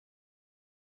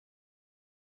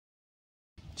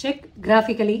Check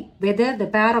graphically whether the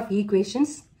pair of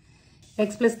equations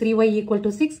x plus 3y equal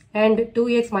to 6 and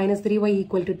 2x minus 3y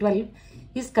equal to 12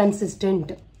 is consistent.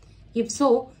 If so,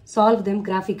 solve them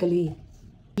graphically.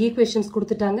 Equations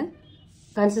கொடுத்துட்டாங்க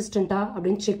consistent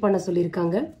அப்படின்னு check பண்ண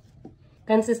சொல்லியிருக்காங்க.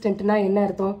 Consistentனா என்ன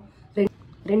அர்த்தம்?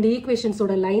 ரெண்டு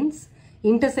ஈக்குவேஷன்ஸோட lines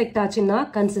intersect ஆச்சுன்னா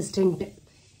consistent.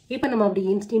 இப்போ நம்ம அப்படி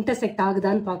இன்டர்செக்ட்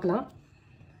ஆகுதான்னு பார்க்கலாம்.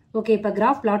 ஓகே, இப்போ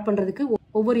கிராஃப் பிளாட் பண்ணுறதுக்கு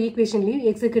ஒவ்வொரு ஈக்குவேஷன்லையும்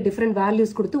எக்ஸுக்கு டிஃப்ரெண்ட்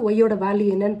வேல்யூஸ் கொடுத்து ஒய்யோட வேல்யூ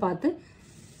என்னன்னு பார்த்து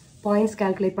பாயிண்ட்ஸ்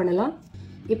கால்குலேட் பண்ணலாம்.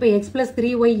 இப்போ X plus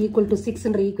 3y equal to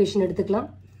 6ன்ற equation எடுத்துக்கலாம்.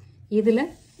 இதில்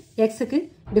எக்ஸுக்கு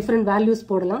டிஃப்ரெண்ட் வேல்யூஸ்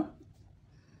போடலாம்.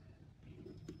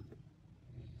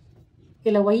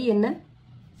 இதில் ஒய் என்ன?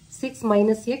 6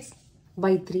 மைனஸ் எக்ஸ்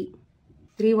பை 3.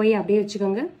 3y அப்படியே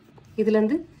வச்சுக்கோங்க.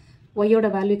 இதுலேருந்து ஒய்யோட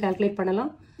வேல்யூ கால்குலேட்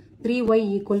பண்ணலாம். 3y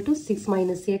equal to 6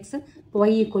 minus X,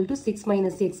 y equal to 6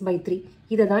 minus X by 3.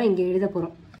 இதை தான் இங்கே எழுத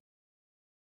போகிறோம்.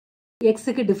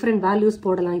 எக்ஸுக்கு டிஃப்ரெண்ட் வேல்யூஸ்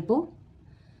போடலாம். இப்போது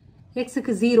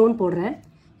எக்ஸுக்கு 0ன்னு போடுறேன்.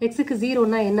 எக்ஸுக்கு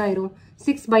 0ன்னா என்ன ஆயிரும்?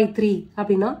 6 பை 3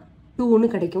 அப்படின்னா 2ன்னு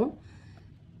கிடைக்கும்.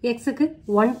 எக்ஸுக்கு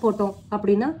 1 போட்டோம்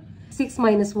அப்படின்னா 6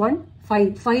 மைனஸ் 1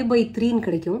 5 பை 3ன்னு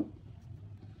கிடைக்கும்.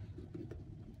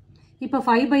 இப்போ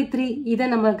 5 பை 3 இதை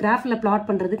நம்ம கிராஃபில் பிளாட்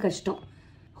பண்ணுறது கஷ்டம்.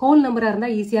 ஹோல் நம்பராக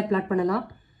இருந்தால் ஈஸியாக பிளாட் பண்ணலாம்.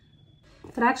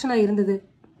 ஃப்ராக்ஷனாக இருந்தது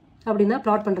அப்படின்னா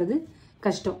பிளாட் பண்ணுறது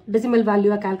கஷ்டம். டெசிமல்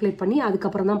வேல்யூவாக கால்குலேட் பண்ணி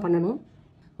அதுக்கப்புறம் தான் பண்ணணும்.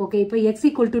 ஓகே, இப்போ எக்ஸ்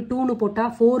ஈக்குவல் டு 2ன்னு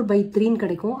போட்டால் 4 பை 3ன்னு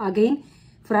கிடைக்கும். Again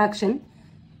fraction.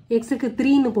 எக்ஸுக்கு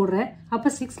 3ன்னு போடுறேன். அப்போ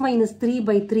 6 மைனஸ் 3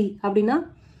 பை 3 அப்படின்னா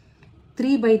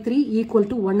 3 பை 3 ஈக்குவல்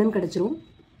டு 1ன்னு கிடைச்சிரும்.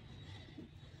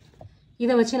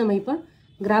 இதை வச்சு நம்ம இப்போ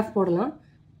கிராஃப் போடலாம்.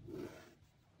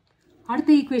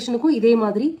 அடுத்த ஈக்குவேஷனுக்கும் இதே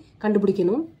மாதிரி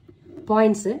கண்டுபிடிக்கணும்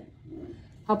பாயிண்ட்ஸு.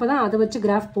 அப்போ தான் அதை வச்சு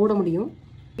கிராஃப் போட முடியும்.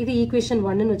 இது ஈக்குவேஷன்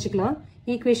 1ன்னு வச்சுக்கலாம்.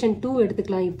 ஈக்குவேஷன் 2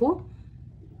 எடுத்துக்கலாம். இப்போது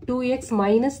 2x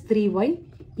minus 3y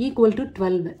equal to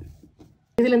 12.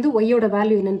 இதுலேருந்து ஒய்யோட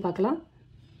வேல்யூ என்னன்னு பார்க்கலாம்.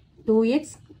 2x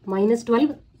minus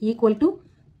 12 equal to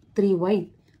 3y.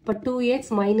 இப்போ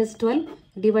 2x minus 12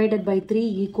 divided by 3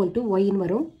 equal to ஒய்ன்னு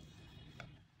வரும்.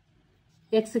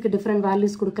 எக்ஸுக்கு டிஃப்ரெண்ட்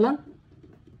வேல்யூஸ் கொடுக்கலாம்.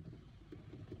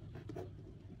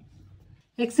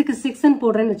 எக்ஸுக்கு 6ன்னு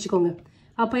போடுறேன்னு வச்சுக்கோங்க.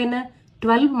 அப்போ என்ன?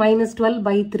 12 மைனஸ் 12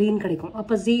 பை 3ன்னு கிடைக்கும்.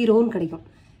 அப்போ 0ன்னு கிடைக்கும்.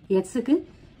 எக்ஸுக்கு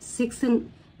 6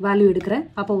 வேல்யூ எடுக்கிறேன்.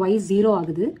 அப்போ y 0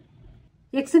 ஆகுது.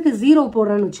 எக்ஸுக்கு 0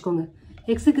 போடுறேன்னு வச்சுக்கோங்க.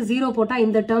 எக்ஸுக்கு 0 போட்டால்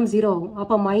இந்த டேர்ம் 0 ஆகும்.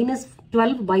 அப்போ மைனஸ்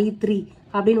 12 பை 3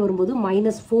 அப்படின்னு வரும்போது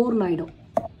மைனஸ் 4ன்னு ஆகிடும்.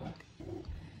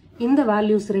 இந்த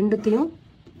வேல்யூஸ் ரெண்டுத்தையும்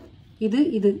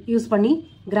இது யூஸ் பண்ணி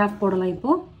கிராஃப் போடலாம்.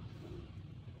 இப்போது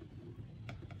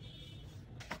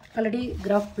ஆல்ரெடி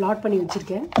கிராஃப் பிளாட் பண்ணி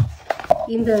வச்சுருக்கேன்.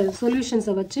 இந்த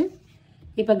சொல்யூஷன்ஸை வச்சு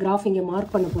இப்போ கிராஃப் இங்கே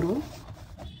மார்க் பண்ண போகிறோம்.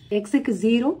 எக்ஸுக்கு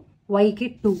 0, ஒய்க்கு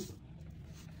 2.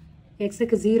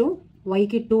 எக்ஸுக்கு 0,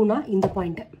 ஒய்க்கு 2னா இந்த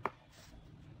பாயிண்ட்டு.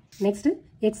 நெக்ஸ்ட்டு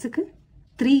எக்ஸுக்கு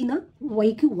 3னா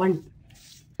ஒய்க்கு 1.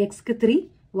 எக்ஸுக்கு 3,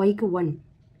 ஒய்க்கு 1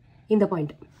 இந்த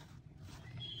பாயிண்ட்.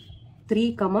 3,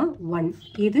 1.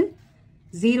 இது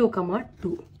 0,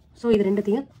 2. ஸோ இது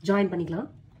ரெண்டுத்தையும் ஜாயின் பண்ணிக்கலாம்.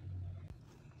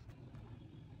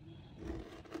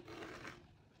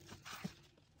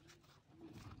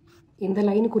 இந்த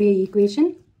லைனுக்குரிய equation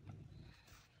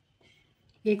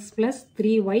x plus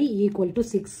 3y equal to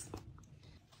 6.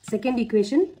 Second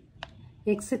equation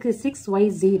xக்கு 6, y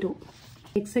 0.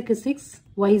 xக்கு 6,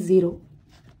 y 0.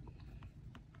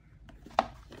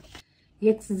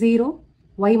 x 0,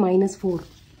 y minus 4.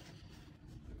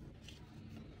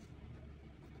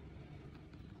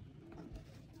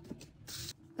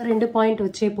 ரெண்டு பாயிண்ட்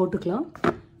வச்சே போட்டுக்கலாம்.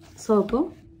 ஸோ இப்போ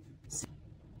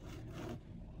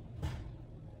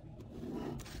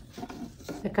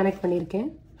கனெக்ட் பண்ணியிருக்கேன்.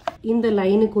 இந்த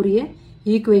லைனுக்குரிய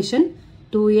equation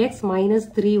 2x minus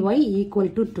 3y equal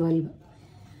to 12.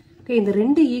 Okay, இந்த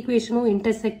ரெண்டு ஈக்குவேஷனும்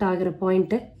இன்டர்செக்ட் ஆகிற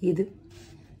பாயிண்ட் இது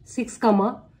 6,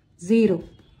 0.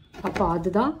 அப்போ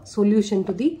அதுதான் solution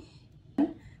to the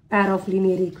pair of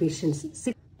linear equations.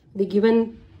 The given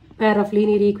pair of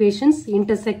linear equations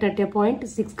intersect at a point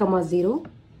 6, 0.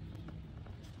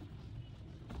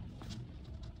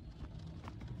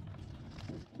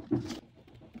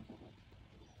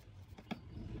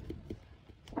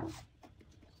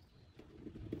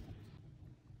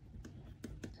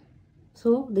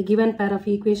 So the given pair of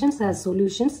equations has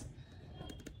solutions.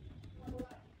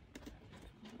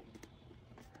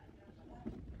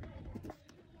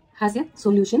 Has a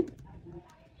solution.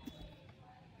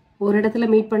 ஒரு இடத்துல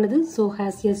meet பண்ணுது, so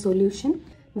has a solution.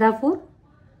 Therefore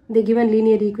the given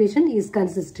linear equation is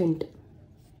consistent.